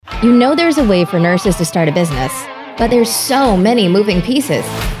You know there's a way for nurses to start a business, but there's so many moving pieces.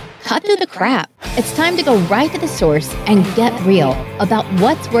 Cut through the crap. It's time to go right to the source and get real about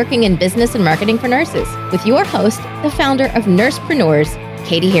what's working in business and marketing for nurses with your host, the founder of Nursepreneurs,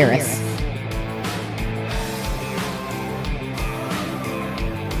 Katie Harris.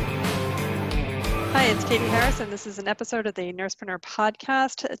 Hi, it's Katie Harris, and this is an episode of the Nursepreneur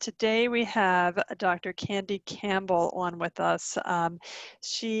podcast. Today we have Dr. Candy Campbell on with us.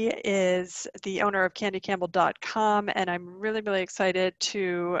 She is the owner of candycampbell.com, and I'm really excited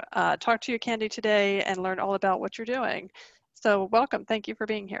to talk to you, Candy, today and learn all about what you're doing. So welcome. Thank you for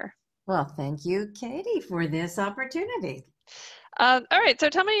being here. Well, thank you, Katie, for this opportunity. All right, so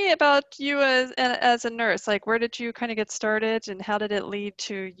tell me about you as a nurse. Like, where did you kind of get started, and how did it lead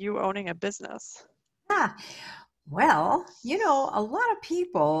to you owning a business? Well, you know, a lot of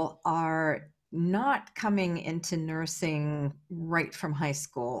people are not coming into nursing right from high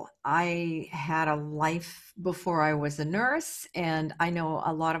school. I had a life before I was a nurse, and I know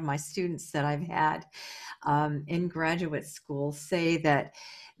a lot of my students that I've had in graduate school say that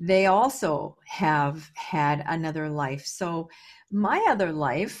they also have had another life. So my other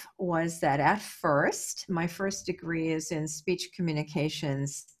life was that at first, my first degree is in speech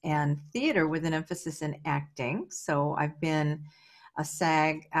communications and theater with an emphasis in acting. So I've been a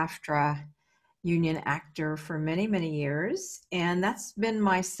SAG-AFTRA union actor for many years, and that's been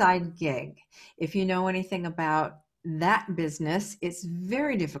my side gig. If you know anything about that business, it's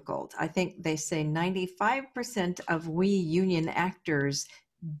very difficult. I think they say 95% of we union actors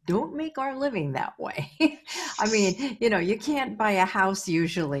don't make our living that way. I mean, you know, you can't buy a house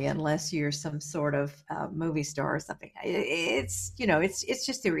usually unless you're some sort of movie star or something. It's, you know, it's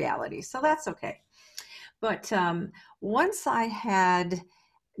just the reality. So that's okay. But once I had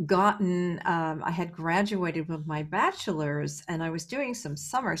I had graduated with my bachelor's and I was doing some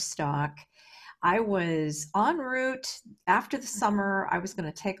summer stock. I was en route after the summer. I was going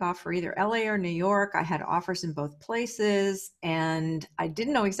to take off for either LA or New York. I had offers in both places, and I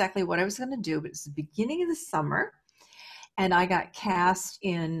didn't know exactly what I was going to do, but it's the beginning of the summer, and I got cast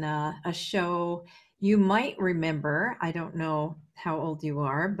in a show you might remember. I don't know how old you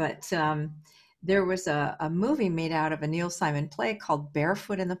are, but there was a movie made out of a Neil Simon play called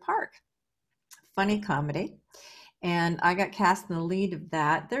Barefoot in the Park. Funny comedy. And I got cast in the lead of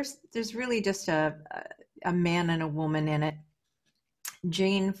that. There's really just a man and a woman in it.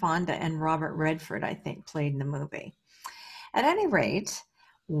 Jane Fonda and Robert Redford, I think, played in the movie. At any rate,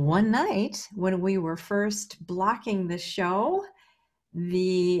 one night when we were first blocking the show,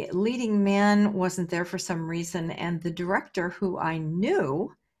 the leading man wasn't there for some reason, and the director, who I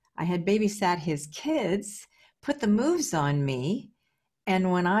knew, I had babysat his kids, put the moves on me.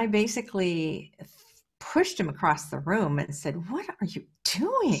 And when I basically pushed him across the room and said, "What are you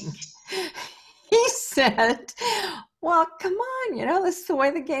doing?" He said, "Well, come on, you know, this is the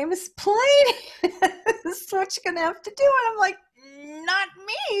way the game is played. This is what you're going to have to do." And I'm like, "Not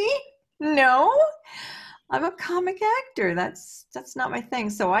me. No, I'm a comic actor. That's not my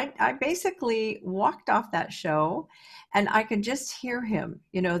thing." So I basically walked off that show, and I could just hear him,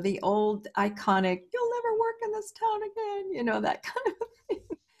 you know, the old iconic, "You'll never work in this town again," you know, that kind of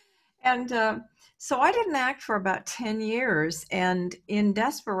thing. And so I didn't act for about 10 years, and in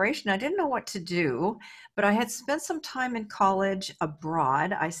desperation, I didn't know what to do, but I had spent some time in college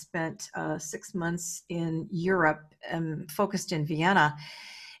abroad. I spent 6 months in Europe, focused in Vienna,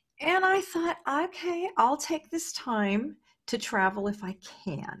 and I thought, okay, I'll take this time to travel if I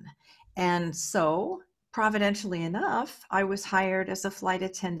can. And so, providentially enough, I was hired as a flight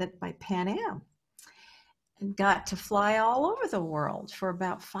attendant by Pan Am and got to fly all over the world for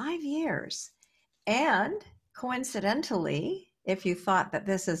about 5 years. And coincidentally, if you thought that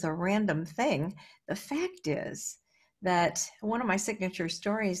this is a random thing, the fact is that one of my signature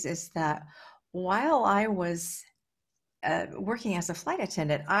stories is that while I was working as a flight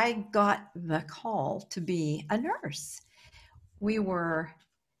attendant, I got the call to be a nurse. We were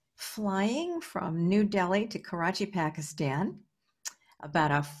flying from New Delhi to Karachi, Pakistan,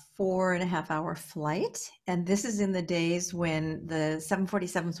 about a 4.5-hour flight. And this is in the days when the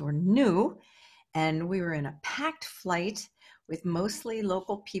 747s were new. And we were in a packed flight with mostly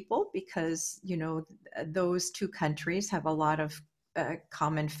local people because, you know, those two countries have a lot of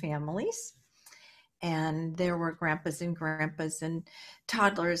common families. And there were grandpas and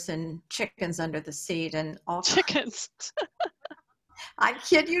toddlers and chickens under the seat and all Chickens. I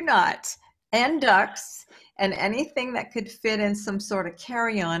kid you not. And ducks and anything that could fit in some sort of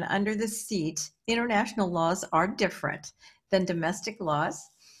carry-on under the seat. International laws are different than domestic laws.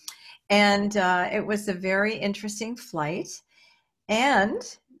 And it was a very interesting flight. And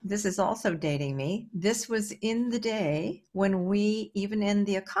this is also dating me. This was in the day when we, even in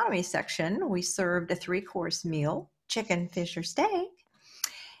the economy section, we served a 3-course meal, chicken, fish, or steak.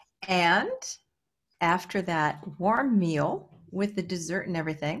 And after that warm meal with the dessert and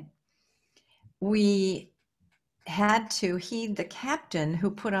everything, we had to heed the captain who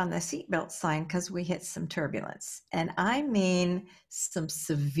put on the seatbelt sign because we hit some turbulence. And I mean some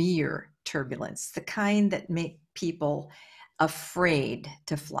severe turbulence, the kind that make people afraid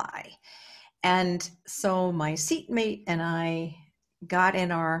to fly. And so my seatmate and I got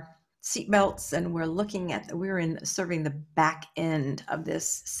in our seatbelts, and we're looking at, we were serving the back end of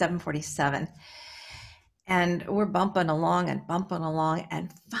this 747. And we're bumping along.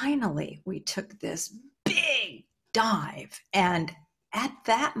 And finally, we took this big dive. And at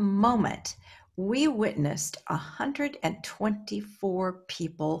that moment, we witnessed 124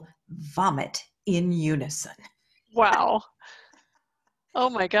 people vomit in unison. Wow. Oh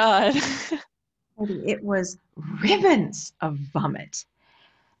my God. It was ribbons of vomit.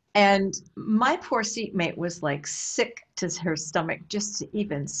 And my poor seatmate was like sick to her stomach just to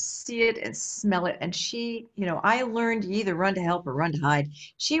even see it and smell it. And she, I learned you either run to help or run to hide.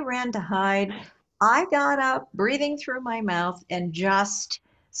 She ran to hide. I got up, breathing through my mouth, and just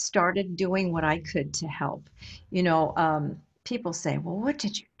started doing what I could to help. People say, well, what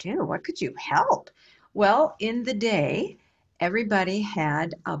did you do? What could you help? Well, in the day, everybody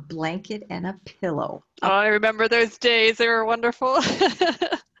had a blanket and a pillow. Oh, I remember those days. They were wonderful.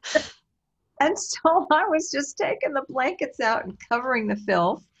 And so I was just taking the blankets out and covering the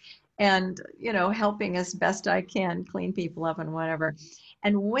filth and, helping as best I can clean people up and whatever.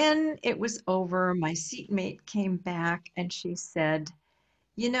 And when it was over, my seatmate came back and she said,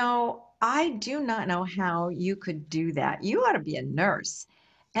 I do not know how you could do that. You ought to be a nurse.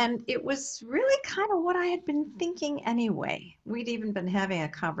 And it was really kind of what I had been thinking anyway. We'd even been having a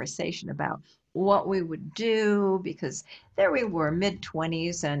conversation about what we would do because there we were,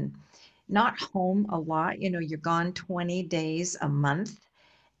 mid-20s and not home a lot. You're gone 20 days a month.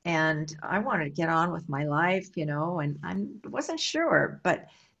 And I wanted to get on with my life, and I wasn't sure. But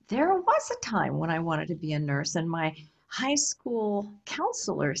there was a time when I wanted to be a nurse. And my high school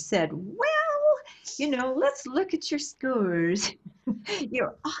counselor said, well, let's look at your scores.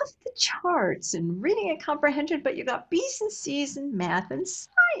 You're off the charts in reading and comprehension, but you got B's and C's in math and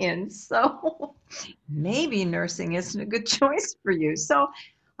science. So maybe nursing isn't a good choice for you. So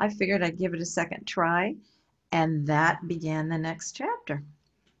I figured I'd give it a second try, and that began the next chapter.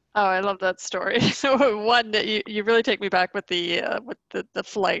 Oh, I love that story. One, you really take me back with the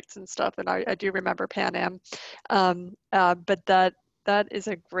flights and stuff, and I do remember Pan Am, but that is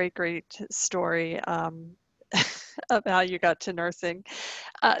a great story of how you got to nursing.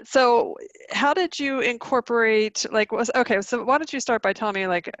 So how did you incorporate, so why don't you start by telling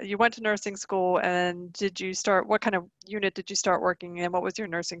me, you went to nursing school, and what kind of unit did you start working in? What was your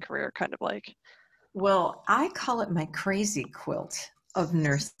nursing career kind of like? Well, I call it my crazy quilt of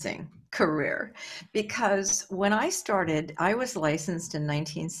nursing career, because when I started, I was licensed in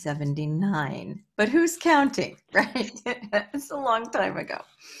 1979, but who's counting, right? It's a long time ago.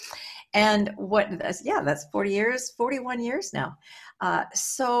 And that's 41 years now.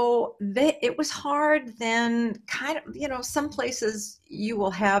 So it was hard then, kind of, some places you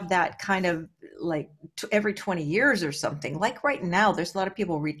will have that kind of every 20 years or something. Like right now, there's a lot of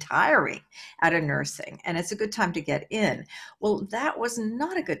people retiring out of nursing, and it's a good time to get in. Well, that was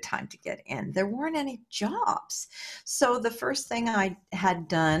not a good time to get in. There weren't any jobs. So the first thing I had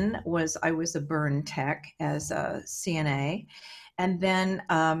done was I was a burn tech as a CNA. And then,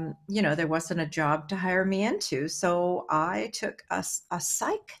 there wasn't a job to hire me into. So I took a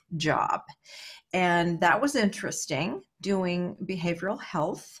psych job. And that was interesting, doing behavioral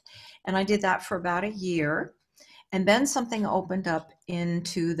health. And I did that for about a year. And then something opened up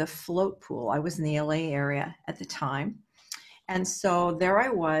into the float pool. I was in the LA area at the time. And so there I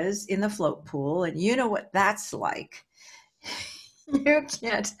was in the float pool. And you know what that's like. You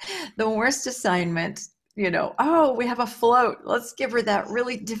get the worst assignment. We have a float. Let's give her that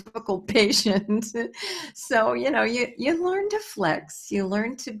really difficult patient. So, you learn to flex. You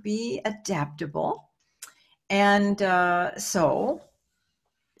learn to be adaptable. And so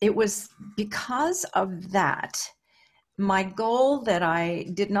it was because of that, my goal that I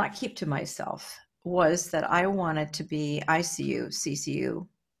did not keep to myself was that I wanted to be ICU, CCU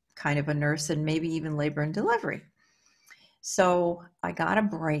kind of a nurse, and maybe even labor and delivery. So I got a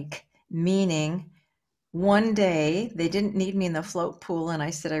break, meaning one day they didn't need me in the float pool. And I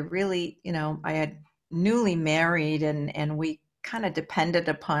said, I really, I had newly married and we kind of depended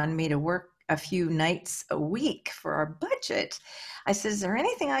upon me to work a few nights a week for our budget. I said, is there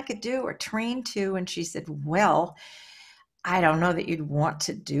anything I could do or train to? And she said, well, I don't know that you'd want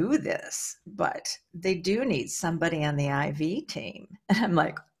to do this, but they do need somebody on the IV team. And I'm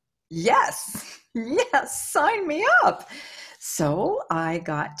like, yes, yes, sign me up. So I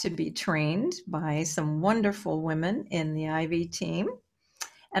got to be trained by some wonderful women in the IV team.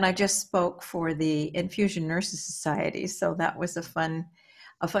 And I just spoke for the Infusion Nurses Society. So that was a fun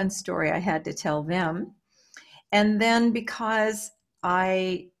story I had to tell them. And then because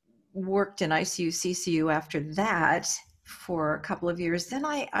I worked in ICU, CCU after that for a couple of years, then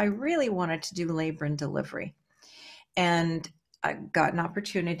I really wanted to do labor and delivery. And I got an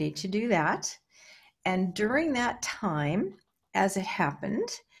opportunity to do that. And during that time, as it happened,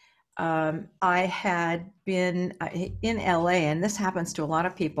 I had been in LA, and this happens to a lot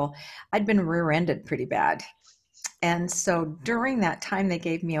of people. I'd been rear-ended pretty bad. And so during that time, they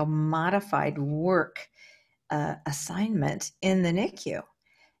gave me a modified work assignment in the NICU.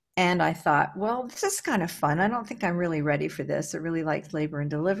 And I thought, well, this is kind of fun. I don't think I'm really ready for this. I really liked labor and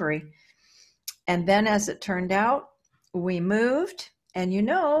delivery. And then as it turned out, we moved. And you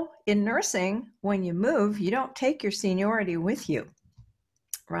know, in nursing, when you move, you don't take your seniority with you,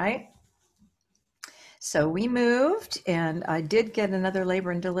 right? So we moved, and I did get another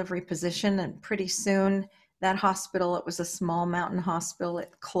labor and delivery position. And pretty soon, that hospital, it was a small mountain hospital,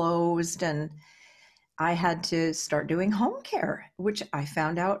 it closed, and I had to start doing home care, which I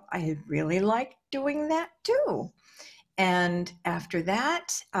found out I really liked doing that too. And after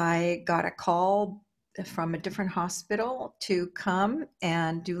that, I got a call from a different hospital to come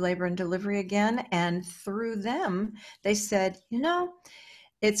and do labor and delivery again. And through them, they said, you know,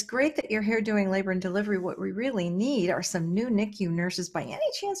 it's great that you're here doing labor and delivery. What we really need are some new NICU nurses. By any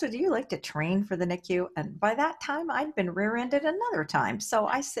chance, would you like to train for the NICU? And by that time, I'd been rear-ended another time. So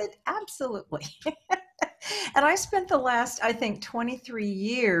I said, absolutely. And I spent the last, I think, 23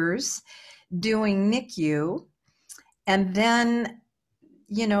 years doing NICU. And then,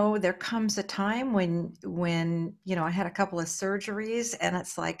 you know, there comes a time when, you know, I had a couple of surgeries and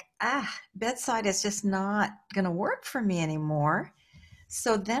it's like, bedside is just not going to work for me anymore.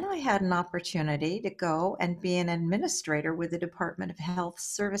 So then I had an opportunity to go and be an administrator with the Department of Health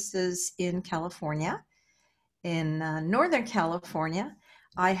Services in California. In Northern California,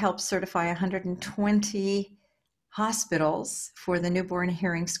 I helped certify 120 hospitals for the newborn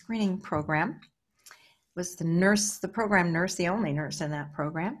hearing screening program. Was the program nurse, the only nurse in that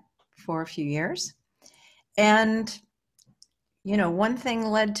program for a few years. And, you know, one thing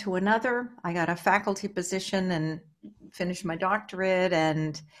led to another. I got a faculty position and finished my doctorate.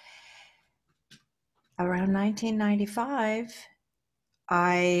 And around 1995,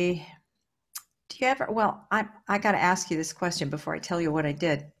 I got to ask you this question before I tell you what I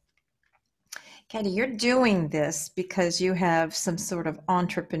did. Candy, you're doing this because you have some sort of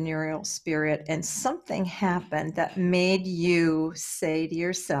entrepreneurial spirit, and something happened that made you say to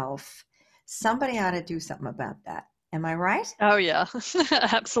yourself, somebody ought to do something about that. Am I right? Oh, yeah,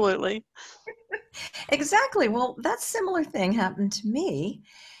 absolutely. Exactly. Well, that similar thing happened to me.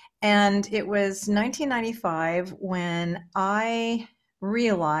 And it was 1995 when I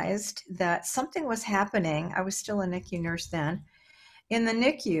realized that something was happening. I was still a NICU nurse then. In the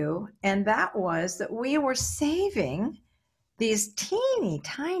NICU, and that was that we were saving these teeny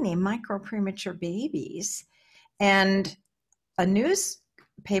tiny micro premature babies. And a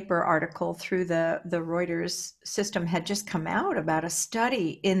newspaper article through the Reuters system had just come out about a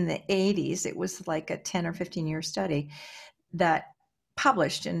study in the 80s. It was like a 10 or 15 year study that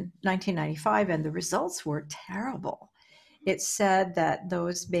published in 1995, and the results were terrible. It said that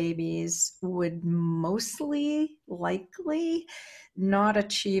those babies would mostly likely not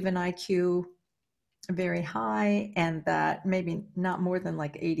achieve an IQ very high, and that maybe not more than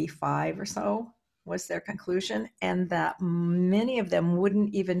like 85 or so was their conclusion, and that many of them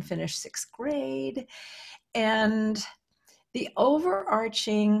wouldn't even finish 6th grade. And the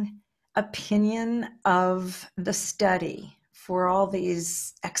overarching opinion of the study for all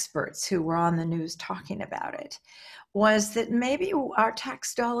these experts who were on the news talking about it was that maybe our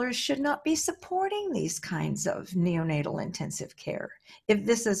tax dollars should not be supporting these kinds of neonatal intensive care. If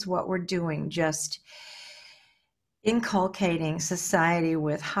this is what we're doing, just inculcating society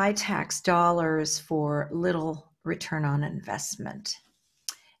with high tax dollars for little return on investment.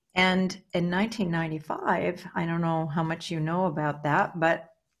 And in 1995, I don't know how much you know about that, but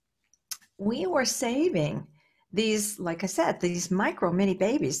we were saving these, like I said, these micro mini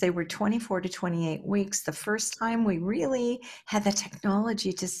babies, they were 24 to 28 weeks, the first time we really had the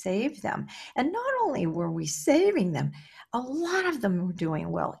technology to save them. And not only were we saving them, a lot of them were doing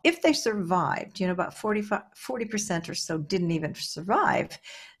well. If they survived, about 40% or so didn't even survive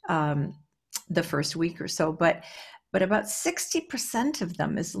the first week or so, but about 60% of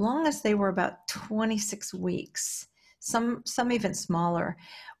them, as long as they were about 26 weeks, some even smaller,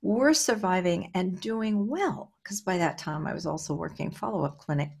 were surviving and doing well. Because by that time I was also working follow-up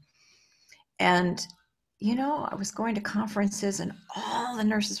clinic. And I was going to conferences and all the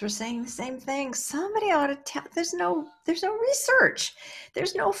nurses were saying the same thing. Somebody ought to tell, there's no research.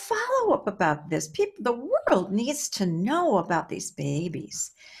 There's no follow-up about this. The world needs to know about these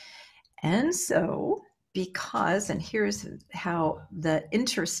babies. And so, and here's how the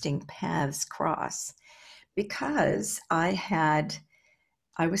interesting paths cross, because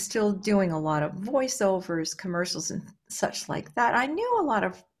I was still doing a lot of voiceovers, commercials, and such like that. I knew a lot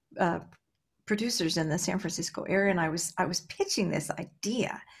of producers in the San Francisco area, and I was pitching this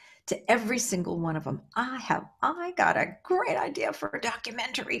idea to every single one of them. I got a great idea for a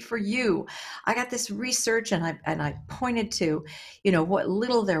documentary for you. I got this research, and I pointed to, what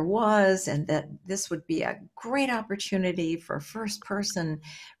little there was, and that this would be a great opportunity for first person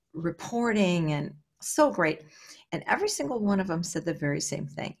reporting, and so great. And every single one of them said the very same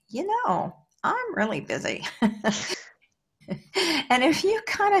thing. I'm really busy. And if you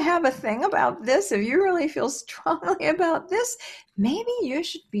kind of have a thing about this, if you really feel strongly about this, maybe you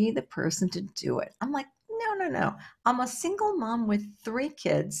should be the person to do it. I'm like, no. I'm a single mom with 3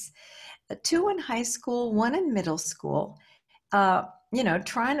 kids, 2 in high school, 1 in middle school,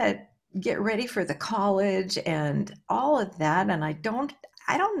 trying to get ready for the college and all of that. And I don't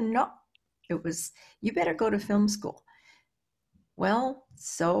know. It was, you better go to film school. Well,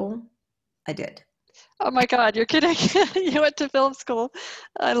 so I did. Oh my God, you're kidding. You went to film school.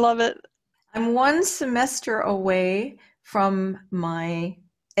 I love it. I'm 1 semester away from my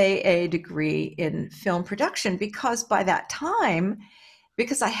AA degree in film production, because by that time,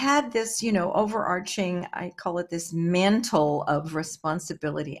 because I had this, overarching, I call it this mantle of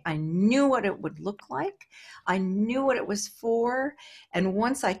responsibility. I knew what it would look like. I knew what it was for. And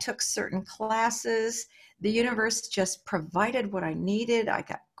once I took certain classes, the universe just provided what I needed. I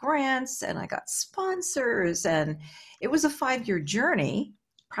got grants and I got sponsors, and it was a 5-year journey.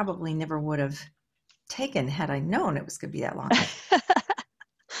 Probably never would have taken had I known it was going to be that long.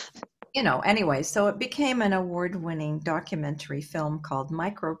 Anyway, so it became an award-winning documentary film called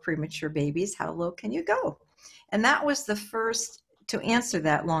Micro Premature Babies, How Low Can You Go? And that was the first, to answer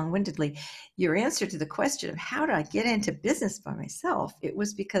that long-windedly, your answer to the question of how did I get into business by myself, it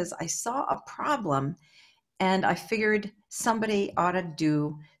was because I saw a problem and I figured somebody ought to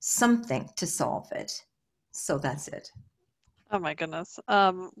do something to solve it. So that's it. Oh my goodness.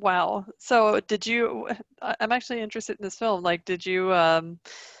 Wow. So I'm actually interested in this film. Like, did you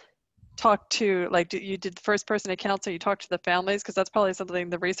talk to, you did first person account, so you talked to the families? Because that's probably something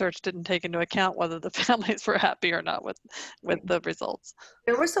the research didn't take into account, whether the families were happy or not with the results.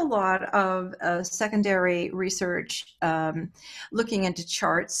 There was a lot of secondary research looking into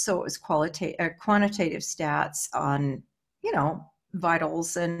charts. So it was quantitative stats on,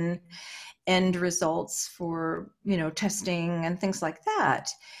 vitals and end results for, testing and things like that.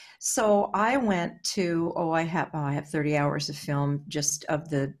 So I went to, I have 30 hours of film just of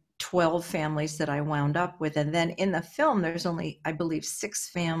the 12 families that I wound up with. And then in the film, there's only, I believe, 6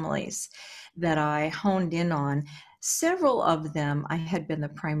 families that I honed in on. Several of them I had been the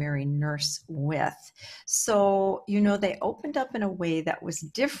primary nurse with. So, they opened up in a way that was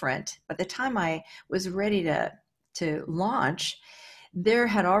different. By the time I was ready to launch, there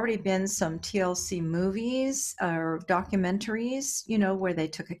had already been some TLC movies or documentaries, where they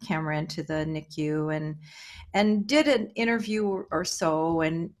took a camera into the NICU and did an interview or so.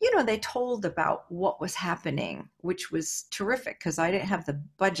 And, they told about what was happening, which was terrific because I didn't have the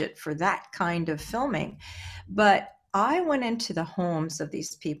budget for that kind of filming. But I went into the homes of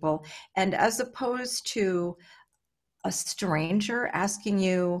these people, and as opposed to a stranger asking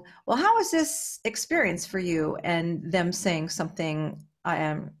you, well, how was this experience for you? And them saying something,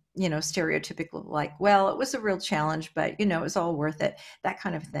 stereotypical, like, well, it was a real challenge, but, it was all worth it, that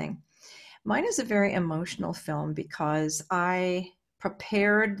kind of thing. Mine is a very emotional film because I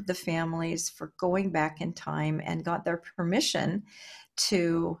prepared the families for going back in time and got their permission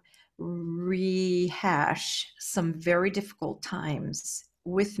to rehash some very difficult times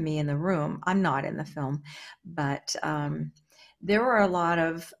with me in the room. I'm not in the film, but there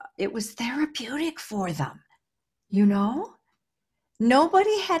were it was therapeutic for them,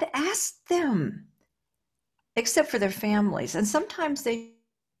 Nobody had asked them. except for their families. And sometimes they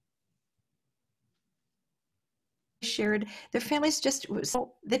shared their families just,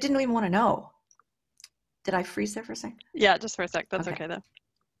 so they didn't even want to know. Did I freeze there for a second? Yeah, just for a sec. That's okay though.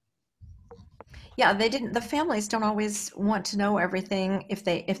 Yeah, the families don't always want to know everything if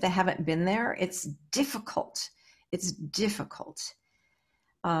they haven't been there. It's difficult.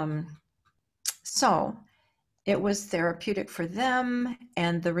 So it was therapeutic for them,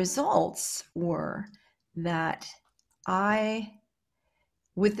 and the results were that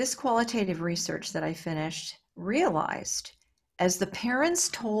with this qualitative research that I finished, realized, as the parents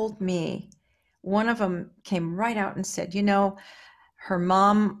told me, one of them came right out and said, her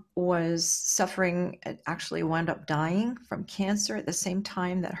mom was suffering, actually wound up dying from cancer at the same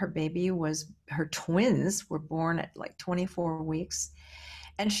time that her twins were born at like 24 weeks.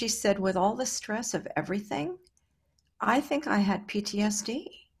 And she said, with all the stress of everything, I think I had PTSD.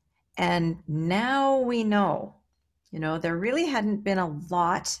 And now we know, there really hadn't been a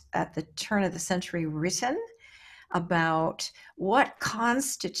lot at the turn of the century written about what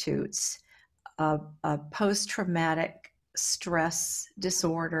constitutes a post-traumatic stress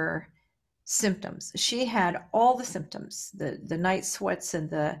disorder symptoms. She had all the symptoms, the night sweats and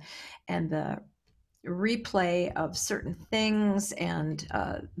the replay of certain things, and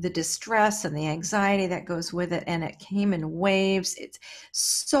the distress and the anxiety that goes with it, and it came in waves. It's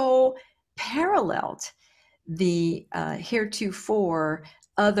so paralleled the heretofore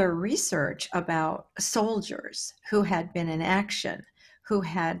other research about soldiers who had been in action, who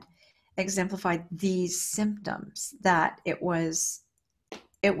had exemplified these symptoms, that it was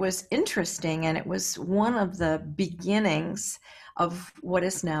interesting, and it was one of the beginnings of what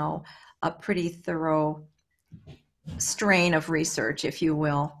is now a pretty thorough strain of research, if you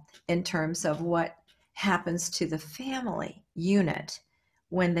will, in terms of what happens to the family unit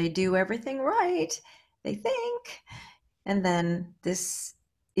when they do everything right, they think, and then this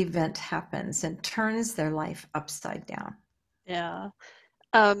event happens and turns their life upside down. Yeah.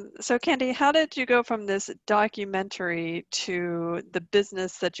 So Candy, how did you go from this documentary to the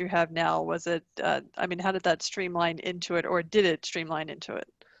business that you have now? Was it, how did that streamline into it, or did it streamline into it?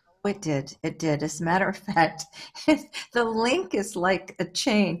 It did. As a matter of fact, the link is like a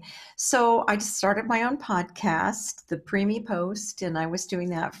chain. So I just started my own podcast, the Preemie Post, and I was doing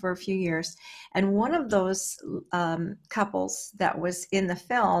that for a few years. And one of those couples that was in the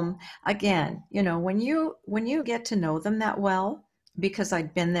film, again, when you get to know them that well, because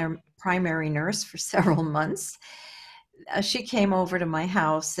I'd been their primary nurse for several months, she came over to my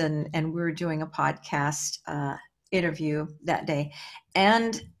house, and we were doing a podcast interview that day.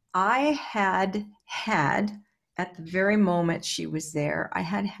 And I had at the very moment she was there, I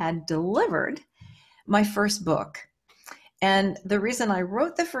had delivered my first book. And the reason I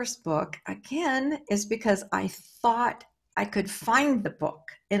wrote the first book, again, is because I thought I could find the book,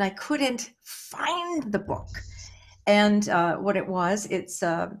 and I couldn't find the book. And what it was,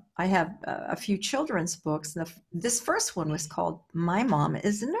 I have a few children's books. This first one was called My Mom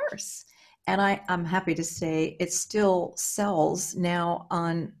is a Nurse. And I'm happy to say it still sells now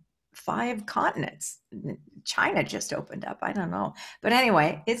on 5 continents. China just opened up. I don't know. But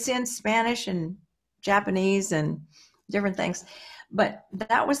anyway, it's in Spanish and Japanese and different things. But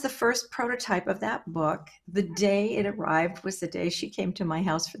that was the first prototype of that book. The day it arrived was the day she came to my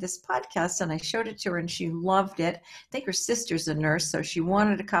house for this podcast, and I showed it to her, and she loved it. I think her sister's a nurse, so she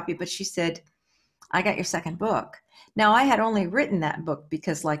wanted a copy, but she said, I got your second book. Now, I had only written that book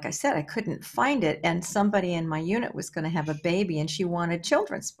because, like I said, I couldn't find it, and somebody in my unit was going to have a baby, and she wanted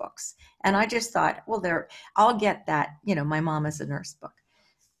children's books. And I just thought, well, I'll get that, My Mom is a Nurse book.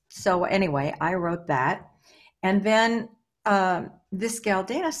 So anyway, I wrote that. And then this gal,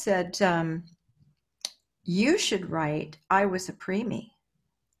 Dana, said, you should write I Was a Preemie.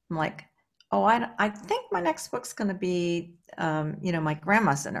 I'm like, oh, I think my next book's going to be, My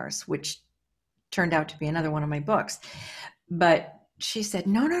Grandma's a Nurse, which turned out to be another one of my books. But she said,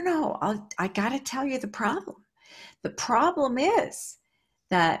 no, I got to tell you the problem. The problem is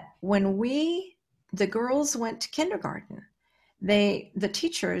that when the girls went to kindergarten, the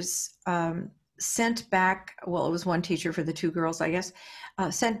teachers sent back, well, it was one teacher for the 2 girls, I guess,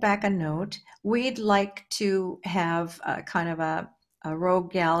 sent back a note. We'd like to have kind of a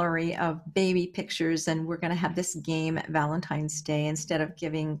rogue gallery of baby pictures, and we're going to have this game at Valentine's Day. Instead of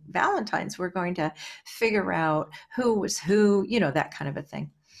giving Valentine's, we're going to figure out who was who, that kind of a thing.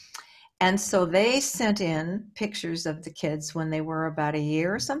 And so they sent in pictures of the kids when they were about a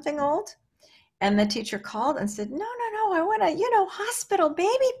year or something old. And the teacher called and said, no, I want a, hospital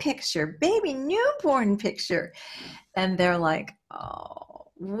baby picture, baby newborn picture. And they're like, oh,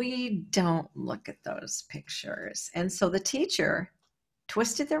 we don't look at those pictures. And so the teacher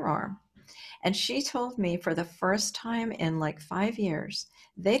twisted their arm, and she told me for the first time in like 5 years,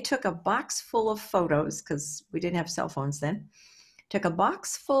 they took a box full of photos, because we didn't have cell phones then, took a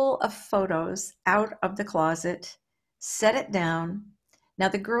box full of photos out of the closet, set it down. Now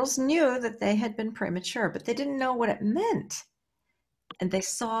the girls knew that they had been premature, but they didn't know what it meant. And they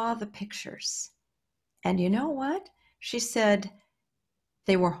saw the pictures. And you know what? She said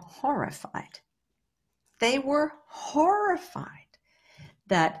they were horrified. They were horrified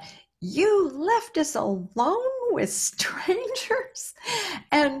that you left us alone with strangers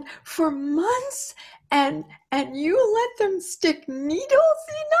and for months, and you let them stick needles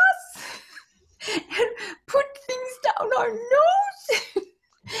in us and put things down our nose.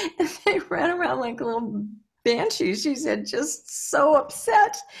 And they ran around like little banshees, she said, just so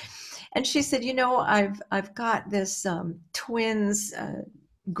upset. And she said, you know, I've got this twins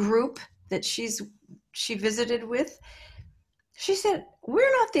group that she visited with. She said,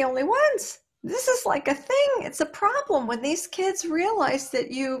 we're not the only ones. This is like a thing. It's a problem when these kids realize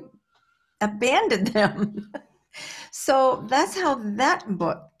that you abandoned them. So that's how that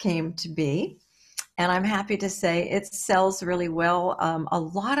book came to be. And I'm happy to say it sells really well. A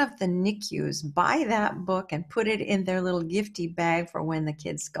lot of the NICUs buy that book and put it in their little gifty bag for when the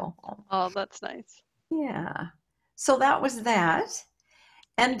kids go home. Oh, that's nice. Yeah. So that was that.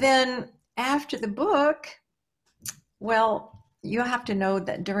 And then after the book, well, you have to know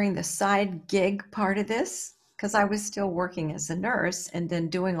that during the side gig part of this, because I was still working as a nurse and then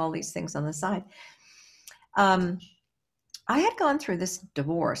doing all these things on the side, I had gone through this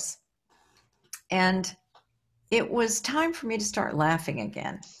divorce. And it was time for me to start laughing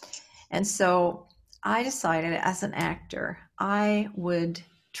again. And so I decided as an actor, I would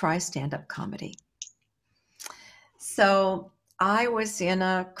try stand-up comedy. So I was in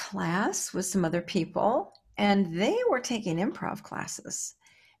a class with some other people, and they were taking improv classes.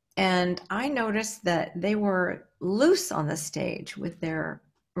 And I noticed that they were loose on the stage with their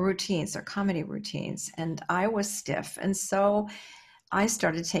routines, their comedy routines, and I was stiff. And so I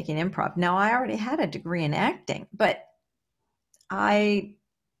started taking improv. Now, I already had a degree in acting, but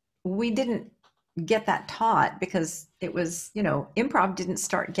we didn't get that taught because it was, improv didn't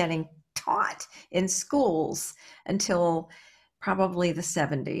start getting taught in schools until probably the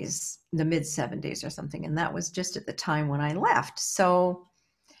 70s, the mid 70s or something. And that was just at the time when I left. So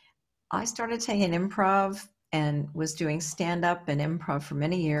I started taking improv and was doing stand-up and improv for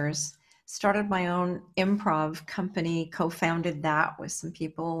many years. Started my own improv company, co-founded that with some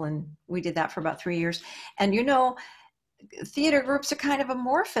people, and we did that for about 3 years. And theater groups are kind of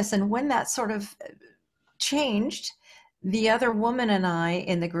amorphous, and when that sort of changed, the other woman and I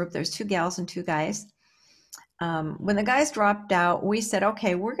in the group, there's 2 gals and 2 guys, when the guys dropped out, we said,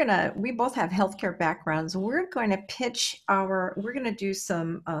 okay, we both have healthcare backgrounds. We're going to do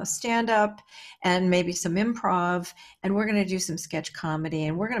some stand-up and maybe some improv, and we're going to do some sketch comedy,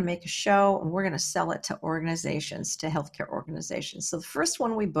 and we're going to make a show, and we're going to sell it to organizations, to healthcare organizations. So the first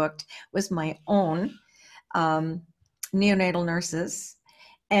one we booked was my own neonatal nurses.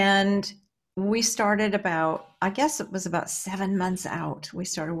 And we started I guess it was about 7 months out. We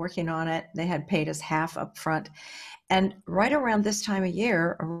started working on it. They had paid us half up front. And right around this time of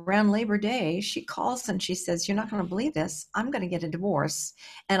year, around Labor Day, she calls and she says, you're not going to believe this. I'm going to get a divorce.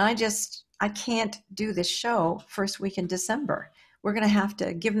 And I can't do this show first week in December. We're going to have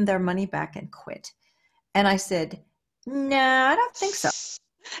to give them their money back and quit. And I said, no, I don't think so.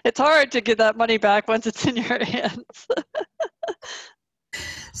 It's hard to get that money back once it's in your hands.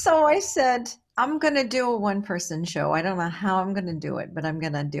 So I said, I'm going to do a one-person show. I don't know how I'm going to do it, but I'm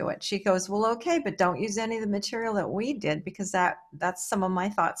going to do it. She goes, well, okay, but don't use any of the material that we did, because that's some of my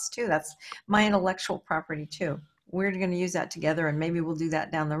thoughts too. That's my intellectual property too. We're going to use that together, and maybe we'll do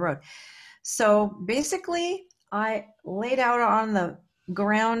that down the road. So basically, I laid out on the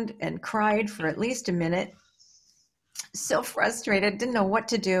ground and cried for at least a minute. So frustrated, didn't know what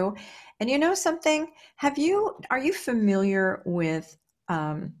to do. And you know something? Are you familiar with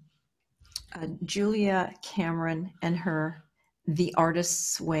Julia Cameron and her The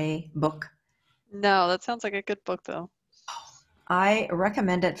Artist's Way book? No, that sounds like a good book though. I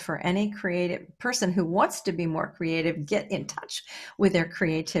recommend it for any creative person who wants to be more creative, get in touch with their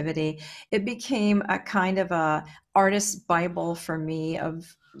creativity. It became a kind of a artist's Bible for me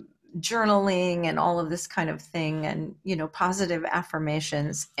of journaling and all of this kind of thing, and positive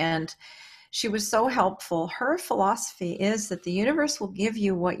affirmations. And she was so helpful. Her philosophy is that the universe will give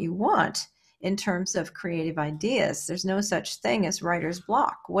you what you want in terms of creative ideas. There's no such thing as writer's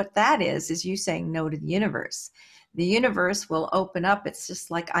block. What that is you saying no to the universe. the universe will open up. It's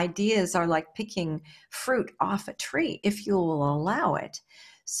just like ideas are like picking fruit off a tree if you will allow it.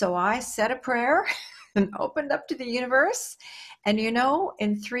 So I said a prayer and opened up to the universe. And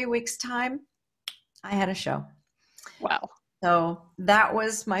in 3 weeks' time, I had a show. Wow. So that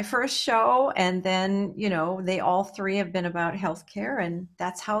was my first show. And then, they all three have been about healthcare, and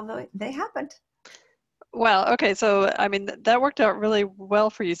that's how they happened. Wow. Okay. So, I mean, that worked out really well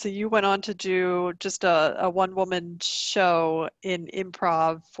for you. So you went on to do just a one-woman show in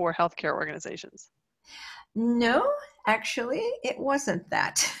improv for healthcare organizations. No, actually, it wasn't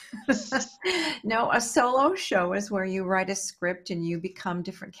that. No, a solo show is where you write a script and you become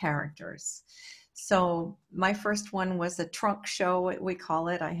different characters. So my first one was a trunk show, we call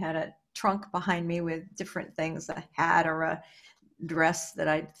it. I had a trunk behind me with different things, a hat or a dress that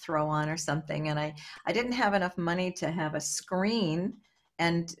I'd throw on or something. And I didn't have enough money to have a screen.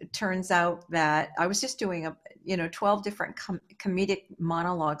 And it turns out that I was just doing 12 different comedic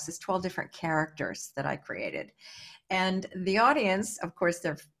monologues, there's 12 different characters that I created. And the audience, of course,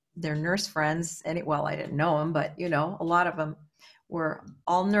 they're nurse friends. Well, I didn't know them, but a lot of them were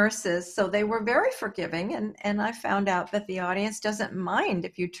all nurses. So they were very forgiving. And I found out that the audience doesn't mind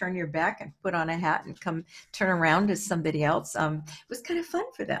if you turn your back and put on a hat and come turn around as somebody else. It was kind of fun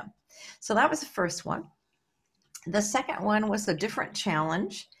for them. So that was the first one. The second one was a different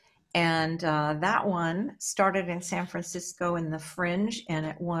challenge. And that one started in San Francisco in the Fringe, and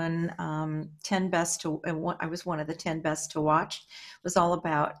it won 10 best to. I was one of the 10 best to watch. It was all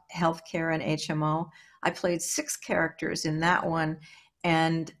about healthcare and HMO. I played 6 characters in that one,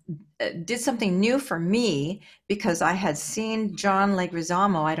 and did something new for me because I had seen John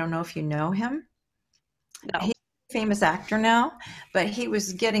Leguizamo. I don't know if you know him. No. He's a famous actor now, but he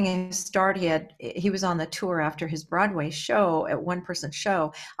was getting his start. He was on the tour after his Broadway show, at one-person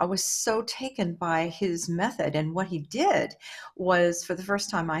show. I was so taken by his method, and what he did was, for the first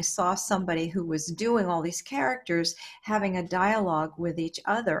time, I saw somebody who was doing all these characters having a dialogue with each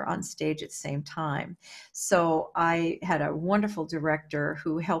other on stage at the same time. So I had a wonderful director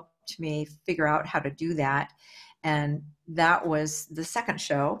who helped me figure out how to do that, and that was the second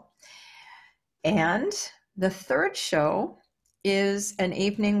show. And the third show is An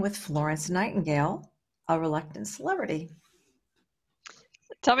Evening with Florence Nightingale, a Reluctant Celebrity.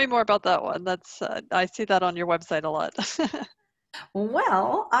 Tell me more about that one. That's I see that on your website a lot.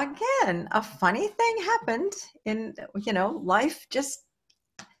 Well, again, a funny thing happened in, life just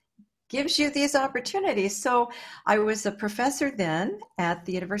gives you these opportunities. So I was a professor then at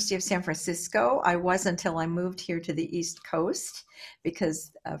the University of San Francisco. I was until I moved here to the East Coast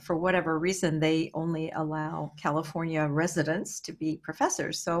because for whatever reason, they only allow California residents to be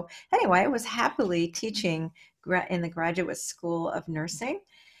professors. So anyway, I was happily teaching in the Graduate School of Nursing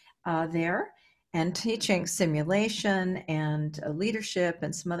there, and teaching simulation and leadership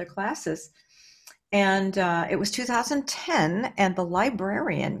and some other classes. And it was 2010, and the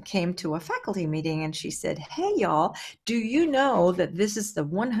librarian came to a faculty meeting, and she said, "Hey, y'all, do you know that this is the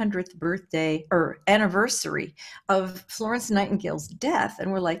 100th birthday or anniversary of Florence Nightingale's death?"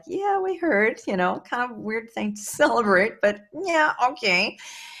 And we're like, "Yeah, we heard, kind of weird thing to celebrate, but yeah, okay."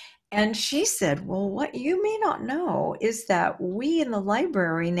 And she said, "Well, what you may not know is that we in the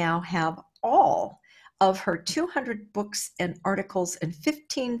library now have all of her 200 books and articles and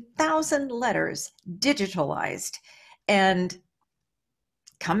 15,000 letters digitalized. And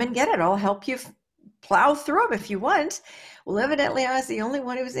come and get it. I'll help you plow through them if you want." Well, evidently I was the only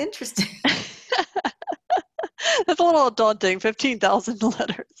one who was interested. That's a little daunting, 15,000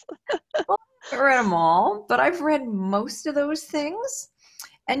 letters. Well, I haven't read them all, but I've read most of those things.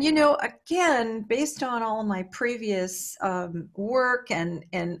 And, again, based on all my previous work, and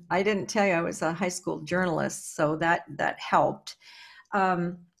I didn't tell you I was a high school journalist, so that helped.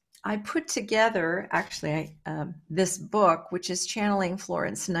 I put together, actually, this book, which is Channeling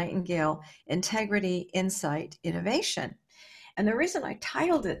Florence Nightingale, Integrity, Insight, Innovation. And the reason I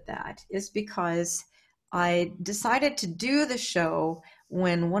titled it that is because I decided to do the show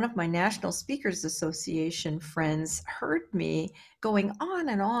when one of my National Speakers Association friends heard me going on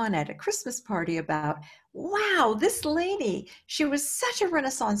and on at a Christmas party about, wow, this lady, she was such a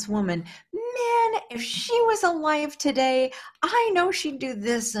Renaissance woman. Man, if she was alive today, I know she'd do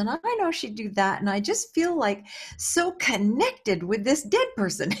this and I know she'd do that. And I just feel like so connected with this dead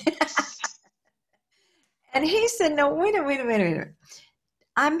person. And he said, "No, wait a minute.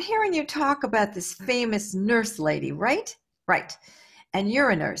 I'm hearing you talk about this famous nurse lady, right?" "Right." "And you're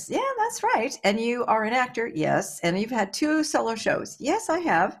a nurse." "Yeah, that's right." "And you are an actor?" "Yes." "And you've had 2 solo shows?" "Yes, I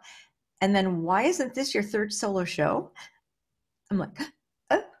have." "And then why isn't this your 3rd solo show?" I'm like,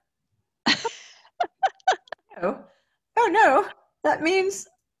 oh. oh, oh no, that means,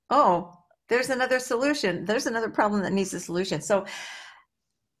 oh, there's another solution. There's another problem that needs a solution. So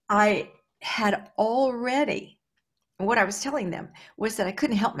I had already, what I was telling them was that I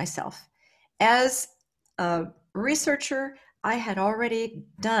couldn't help myself. As a researcher, I had already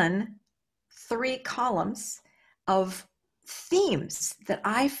done 3 columns of themes that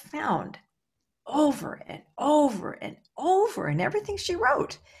I found over and over and over in everything she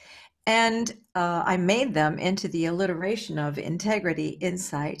wrote. And I made them into the alliteration of integrity,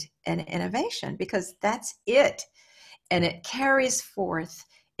 insight, and innovation because that's it. And it carries forth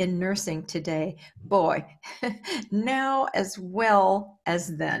in nursing today. Boy, now as well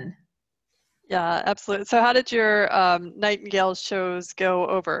as then. Yeah, absolutely. So how did your Nightingale shows go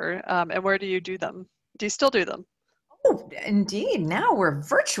over, and where do you do them? Do you still do them? Oh, indeed. Now we're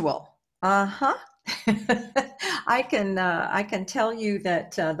virtual. Uh-huh. I can tell you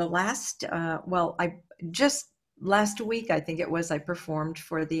that the last I just last week I think it was I performed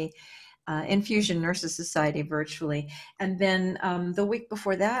for the Infusion Nurses Society virtually, and then the week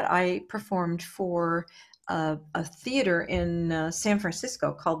before that I performed for a theater in San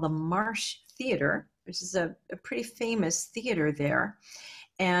Francisco called the Marsh Theater, which is a pretty famous theater there,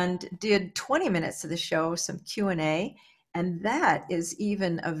 and did 20 minutes of the show, some Q&A, and that is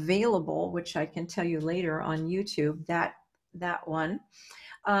even available, which I can tell you later on YouTube, that one.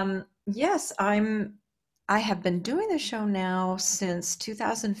 Yes, I have been doing the show now since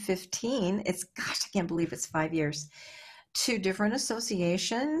 2015. Gosh, I can't believe it's 5 years. 2 different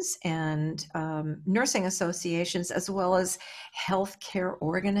associations and nursing associations, as well as healthcare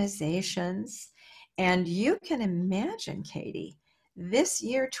organizations. And you can imagine, Katie, this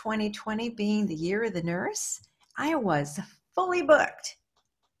year, 2020, being the year of the nurse, I was fully booked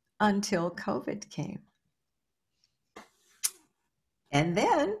until COVID came. And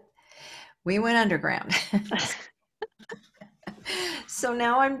then we went underground. So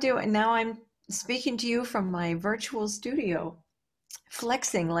now I'm speaking to you from my virtual studio,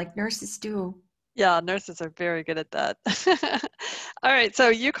 flexing like nurses do. Yeah, nurses are very good at that. All right, so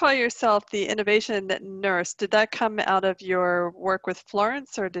you call yourself the innovation nurse. Did that come out of your work with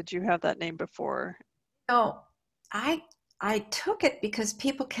Florence, or did you have that name before? No, I took it because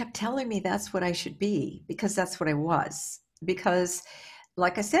people kept telling me that's what I should be, because that's what I was. Because,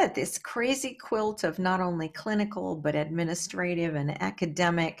 like I said, this crazy quilt of not only clinical, but administrative and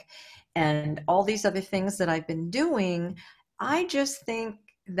academic and all these other things that I've been doing, I just think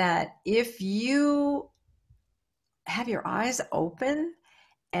that if you have your eyes open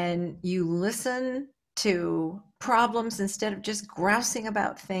and you listen to problems instead of just grousing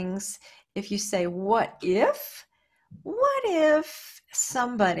about things, if you say, what if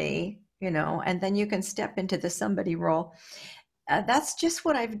somebody, and then you can step into the somebody role. That's just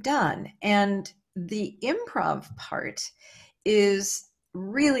what I've done. And the improv part is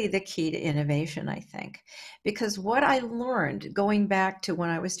really the key to innovation, I think, because what I learned going back to when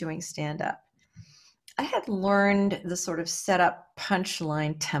I was doing stand up, I had learned the sort of setup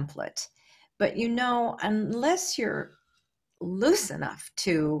punchline template. But unless you're loose enough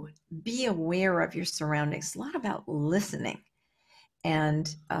to be aware of your surroundings, it's a lot about listening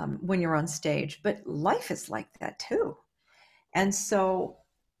and when you're on stage, but life is like that too. And so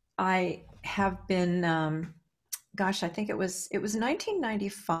I have been, I think it was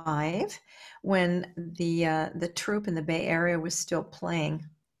 1995 when the troupe in the Bay Area was still playing.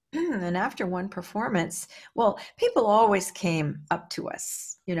 And after one performance, well, people always came up to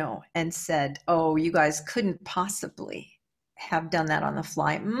us, and said, "Oh, you guys couldn't possibly have done that on the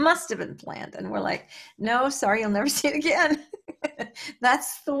fly. It must have been planned." And we're like, "No, sorry, you'll never see it again."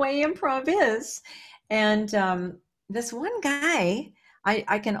 That's the way improv is. And this one guy,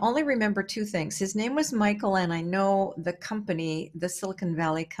 I can only remember 2 things. His name was Michael, and I know the company, the Silicon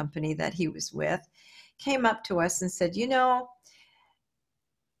Valley company that he was with, came up to us and said,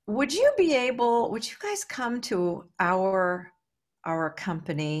 would you guys come to our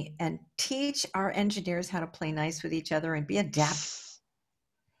company and teach our engineers how to play nice with each other and be adaptable?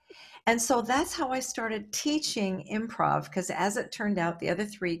 And so that's how I started teaching improv, because as it turned out, the other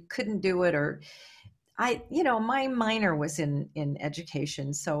 3 couldn't do it, or my minor was in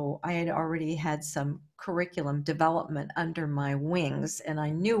education, so I had already had some curriculum development under my wings, and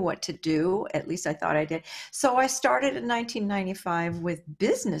I knew what to do. At least I thought I did. So I started in 1995 with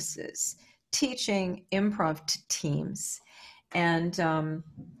businesses teaching improv to teams. And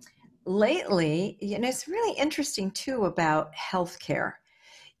lately, it's really interesting too about healthcare.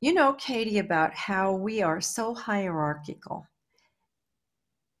 Katie, about how we are so hierarchical,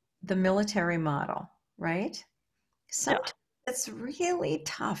 the military model, right? Sometimes it's really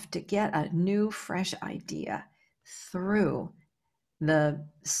tough to get a new, fresh idea. through the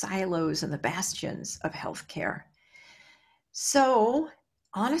silos and the bastions of healthcare. So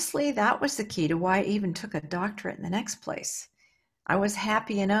honestly, that was the key to why I even took a doctorate in the next place. I was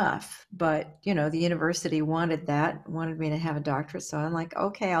happy enough, but the university wanted me to have a doctorate. So I'm like,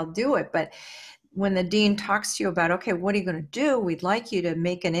 okay, I'll do it. But when the dean talks to you about, okay, what are you going to do? We'd like you to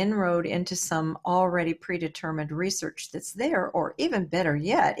make an inroad into some already predetermined research that's there, or even better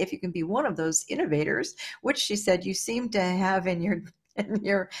yet, if you can be one of those innovators, which she said you seem to have in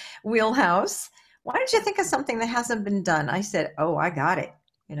your wheelhouse. Why don't you think of something that hasn't been done? I said, oh, I got it.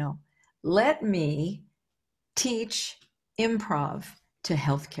 Let me teach improv to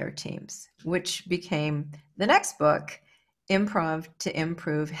healthcare teams, which became the next book, Improv to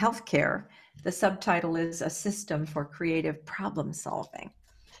Improve Healthcare. The subtitle is A System for Creative Problem Solving.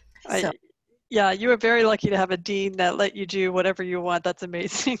 Yeah, you were very lucky to have a dean that let you do whatever you want. That's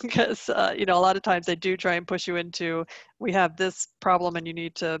amazing because, a lot of times they do try and push you into, we have this problem and you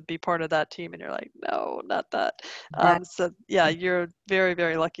need to be part of that team. And you're like, no, not that. So yeah, you're very,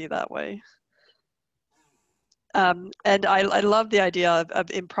 very lucky that way. And I love the idea of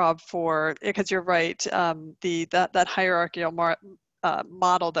improv because you're right, that hierarchical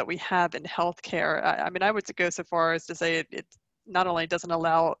model that we have in healthcare. I mean, I would go so far as to say it not only doesn't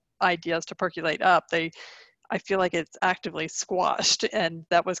allow ideas to percolate up, I feel like it's actively squashed. And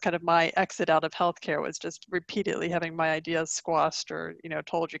that was kind of my exit out of healthcare, was just repeatedly having my ideas squashed or,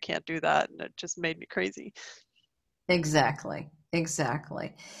 told you can't do that. And it just made me crazy. Exactly.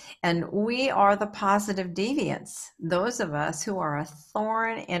 And we are the positive deviants, those of us who are a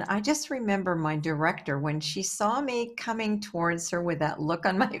thorn. And I just remember my director, when she saw me coming towards her with that look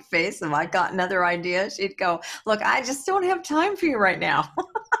on my face, if I got another idea, she'd go, look, I just don't have time for you right now.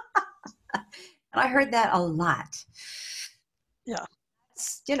 And I heard that a lot. Yeah.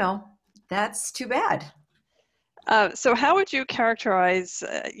 That's too bad. So how would you characterize,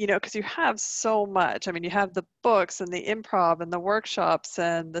 because you have so much. I mean, you have the books and the improv and the workshops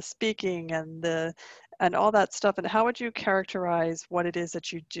and the speaking and all that stuff. And how would you characterize what it is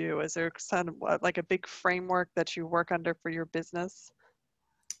that you do? Is there kind of like a big framework that you work under for your business?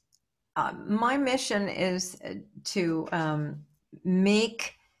 My mission is to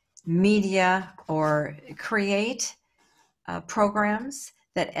make media or create programs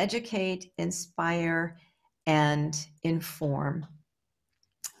that educate, inspire, and inform.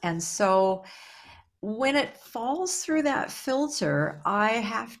 And so when it falls through that filter, I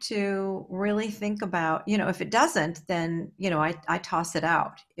have to really think about, if it doesn't, then, I toss it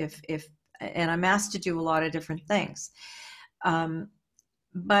out. And I'm asked to do a lot of different things.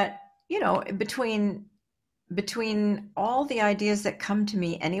 But, between all the ideas that come to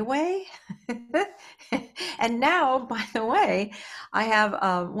me anyway, and now, by the way, I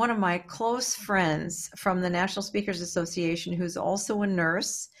have one of my close friends from the National Speakers Association who's also a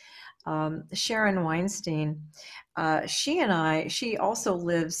nurse, Sharon Weinstein. She also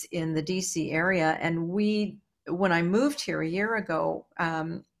lives in the DC area, and when I moved here a year ago,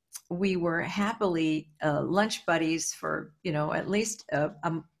 we were happily lunch buddies for at least a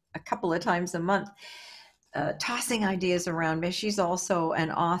couple of times a month. Tossing ideas around. But she's also an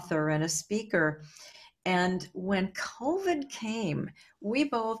author and a speaker. And when COVID came, we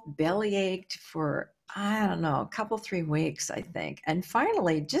both bellyached for, I don't know, a couple, 3 weeks, I think. And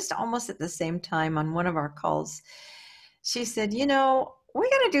finally, just almost at the same time on one of our calls, she said, we got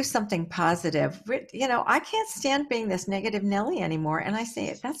to do something positive. I can't stand being this negative Nelly anymore. And I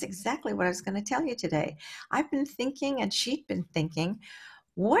say, that's exactly what I was going to tell you today. I've been thinking, and she'd been thinking,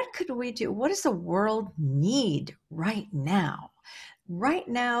 what could we do? What does the world need right now? Right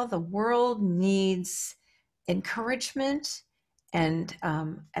now, the world needs encouragement. And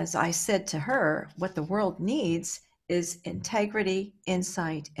as I said to her, what the world needs is integrity,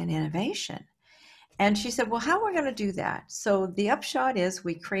 insight, and innovation. And she said, well, how are we going to do that? So the upshot is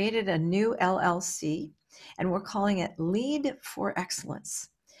we created a new LLC, and we're calling it Lead for Excellence.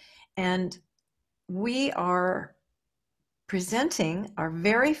 And we are presenting our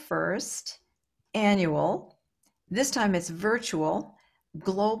very first annual, this time it's virtual,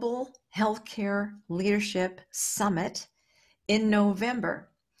 Global Healthcare Leadership Summit in November.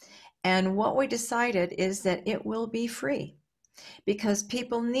 And what we decided is that it will be free because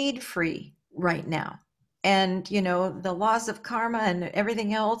people need free right now. And, the laws of karma and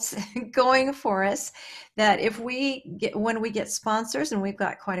everything else going for us, that when we get sponsors, and we've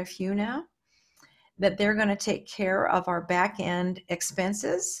got quite a few now, that they're going to take care of our back end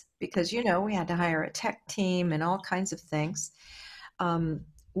expenses because, we had to hire a tech team and all kinds of things.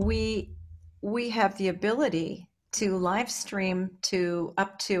 We have the ability to live stream to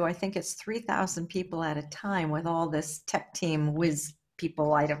up to, I think it's 3,000 people at a time with all this tech team whiz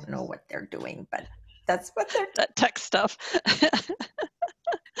people. I don't know what they're doing, but that's what they're That tech stuff.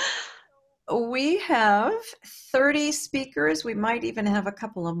 We have 30 speakers. We might even have a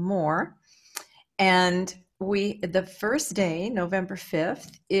couple of more. And the first day, November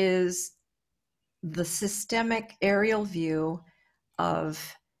 5th, is the systemic aerial view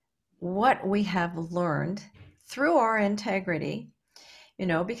of what we have learned through our integrity,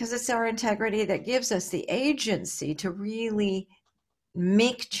 because it's our integrity that gives us the agency to really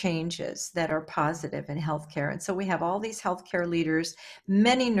make changes that are positive in healthcare. And so we have all these healthcare leaders,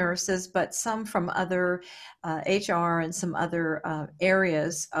 many nurses, but some from other HR and some other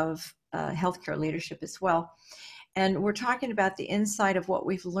areas of healthcare leadership as well. And we're talking about the insight of what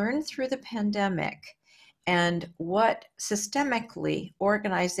we've learned through the pandemic and what systemically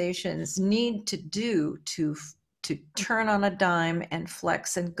organizations need to do to turn on a dime and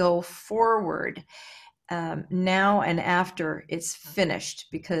flex and go forward now and after it's finished,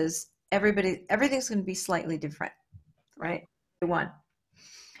 because everything's going to be slightly different, right? Day one.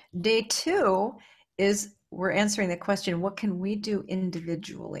 Day two is we're answering the question, what can we do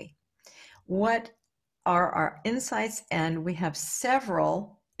individually? What are our insights? And we have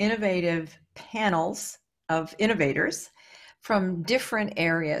several innovative panels of innovators from different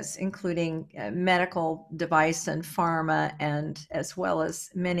areas, including medical device and pharma, and as well as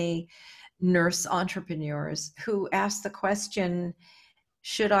many nurse entrepreneurs who ask the question,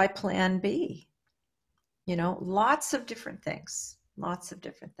 should I plan B? Lots of different things.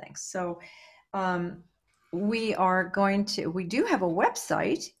 So we do have a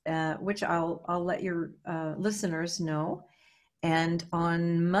website, which I'll let your listeners know. And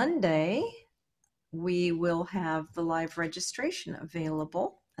on Monday, we will have the live registration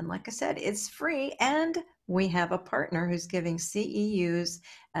available. And like I said, it's free. And we have a partner who's giving CEUs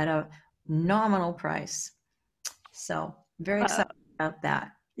at a nominal price. So very excited about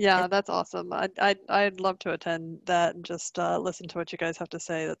that. Yeah, that's awesome. I'd love to attend that and just listen to what you guys have to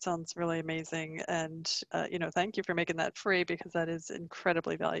say. That sounds really amazing. And, thank you for making that free, because that is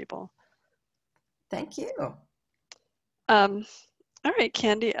incredibly valuable. Thank you. All right,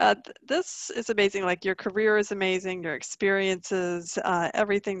 Candy, this is amazing. Like, your career is amazing, your experiences,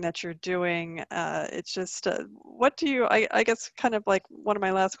 everything that you're doing. It's just, what do you, I guess kind of like one of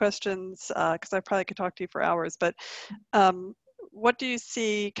my last questions, because I probably could talk to you for hours, but what do you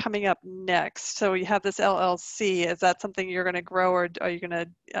see coming up next? So you have this LLC. Is that something you're going to grow, or are you going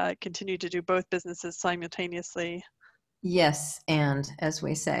to continue to do both businesses simultaneously? Yes, and as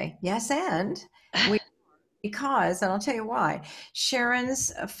we say, yes, and because, and I'll tell you why.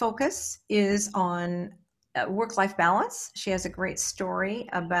 Sharon's focus is on work-life balance. She has a great story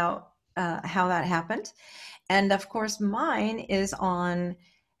about how that happened. And of course, mine is on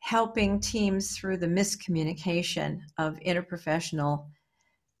helping teams through the miscommunication of interprofessional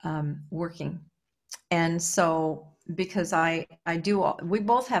working. And so, because we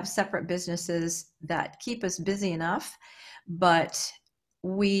both have separate businesses that keep us busy enough, but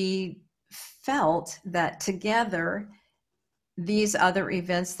we felt that together, these other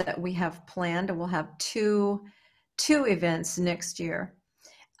events that we have planned, and we'll have two events next year.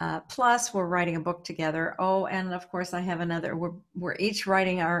 Plus, we're writing a book together. Oh, and of course, I have another. We're each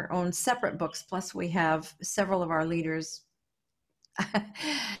writing our own separate books. Plus, we have several of our leaders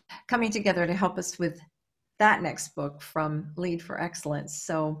coming together to help us with that next book from Lead for Excellence.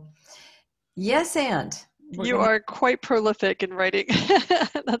 So, yes, and you are quite prolific in writing.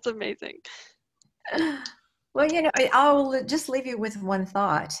 That's amazing. Well, I'll just leave you with one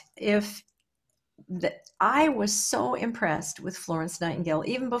thought. I was so impressed with Florence Nightingale,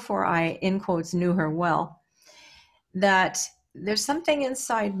 even before I, in quotes, knew her well, that there's something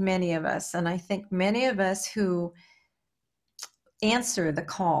inside many of us, and I think many of us who answer the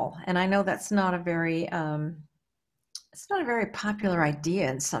call, and I know that's not a very popular idea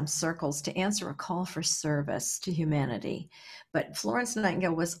in some circles, to answer a call for service to humanity, but Florence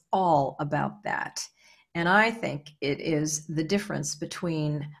Nightingale was all about that. And I think it is the difference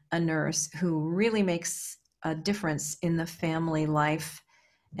between a nurse who really makes a difference in the family life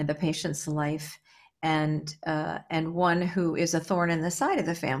and the patient's life, and one who is a thorn in the side of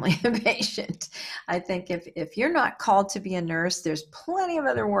the family, the patient. I think if you're not called to be a nurse, there's plenty of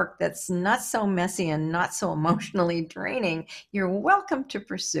other work that's not so messy and not so emotionally draining. You're welcome to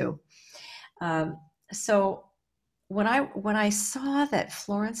pursue. So when I saw that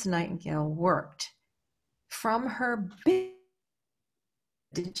Florence Nightingale worked from her bed,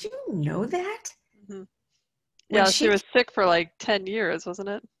 did you know that? Mm-hmm. Yeah, she was sick for like 10 years, wasn't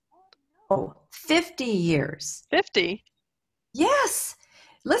it? Oh, 50 years. 50? Yes.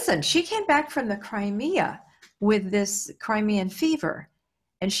 Listen, she came back from the Crimea with this Crimean fever,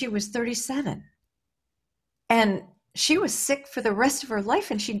 and she was 37. And she was sick for the rest of her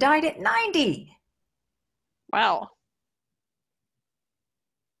life, and she died at 90. Wow.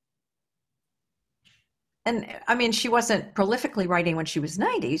 And I mean, she wasn't prolifically writing when she was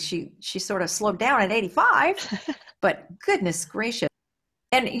 90. She sort of slowed down at 85, but goodness gracious.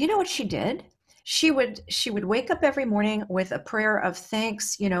 And you know what she did? She would wake up every morning with a prayer of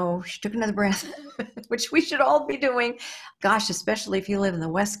thanks. You know, she took another breath, which we should all be doing. Gosh, especially if you live in the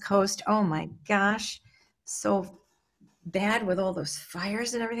West Coast. Oh my gosh, so bad with all those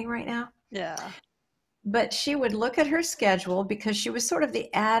fires and everything right now. Yeah. But she would look at her schedule because she was sort of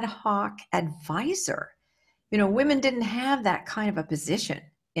the ad hoc advisor. You know, women didn't have that kind of a position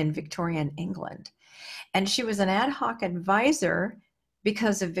in Victorian England. And she was an ad hoc advisor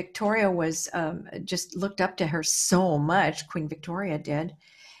because of Victoria was just looked up to her so much, Queen Victoria did.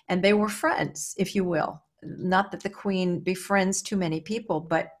 And they were friends, if you will. Not that the Queen befriends too many people,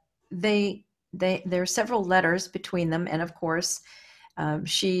 but there are several letters between them. And of course,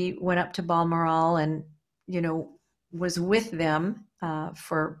 she went up to Balmoral and, you know, was with them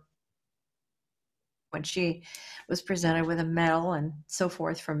for when she was presented with a medal and so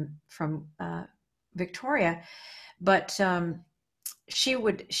forth from Victoria. But she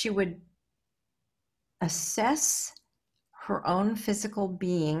would assess her own physical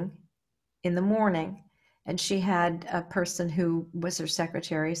being in the morning, and she had a person who was her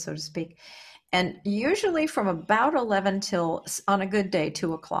secretary, so to speak. And usually from about 11 till, on a good day,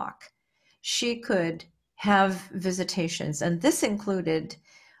 2 o'clock, she could have visitations. And this included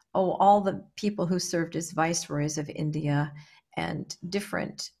all the people who served as viceroys of India and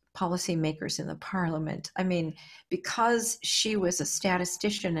different policymakers in the parliament. I mean, because she was a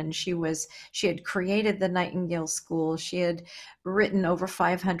statistician and she had created the Nightingale School, she had written over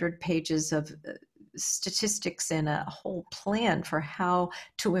 500 pages of statistics and a whole plan for how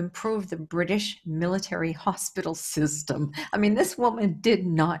to improve the British military hospital system. I mean, this woman did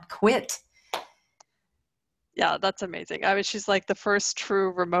not quit. Yeah, that's amazing. I mean, she's like the first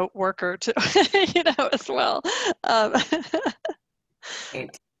true remote worker to, as well.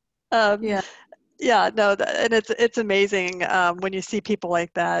 Right. Yeah. Yeah, no, and it's amazing when you see people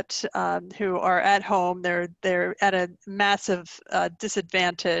like that who are at home. They're at a massive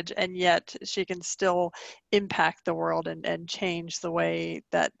disadvantage, and yet she can still impact the world and change the way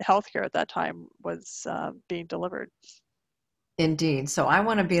that healthcare at that time was being delivered. Indeed. So I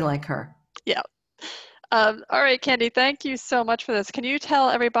want to be like her. Yeah. All right, Candy, thank you so much for this. Can you tell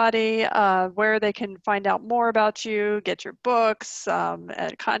everybody where they can find out more about you, get your books,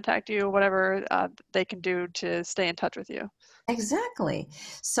 and contact you, whatever they can do to stay in touch with you? Exactly.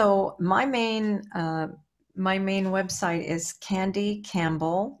 So my main website is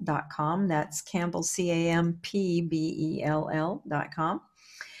candycampbell.com. That's Campbell, CAMPBELL.com.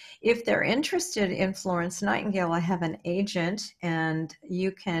 If they're interested in Florence Nightingale, I have an agent, and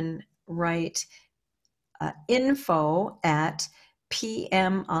you can write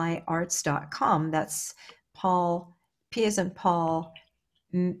info@pmiarts.com. That's Paul, P as in Paul,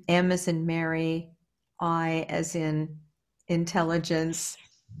 M as in Mary, I as in intelligence,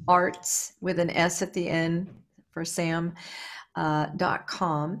 arts with an S at the end for Sam,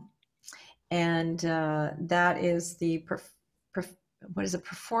 .com. And that is the,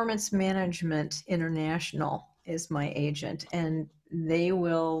 Performance Management International is my agent, and they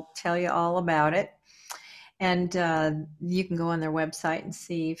will tell you all about it. And you can go on their website and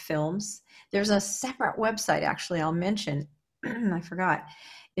see films. There's a separate website, actually, I'll mention. I forgot.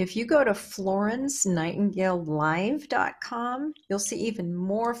 If you go to FlorenceNightingaleLive.com, you'll see even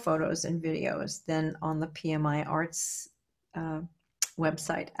more photos and videos than on the PMI Arts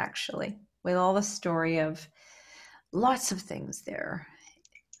website, actually, with all the story of lots of things there.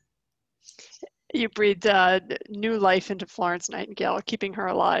 You breathed new life into Florence Nightingale, keeping her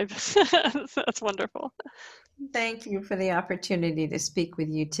alive. That's wonderful. Thank you for the opportunity to speak with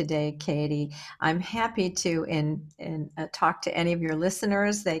you today, Katie. I'm happy to talk to any of your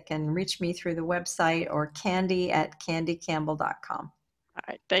listeners. They can reach me through the website or Candy@candycampbell.com. All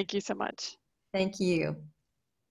right. Thank you so much. Thank you.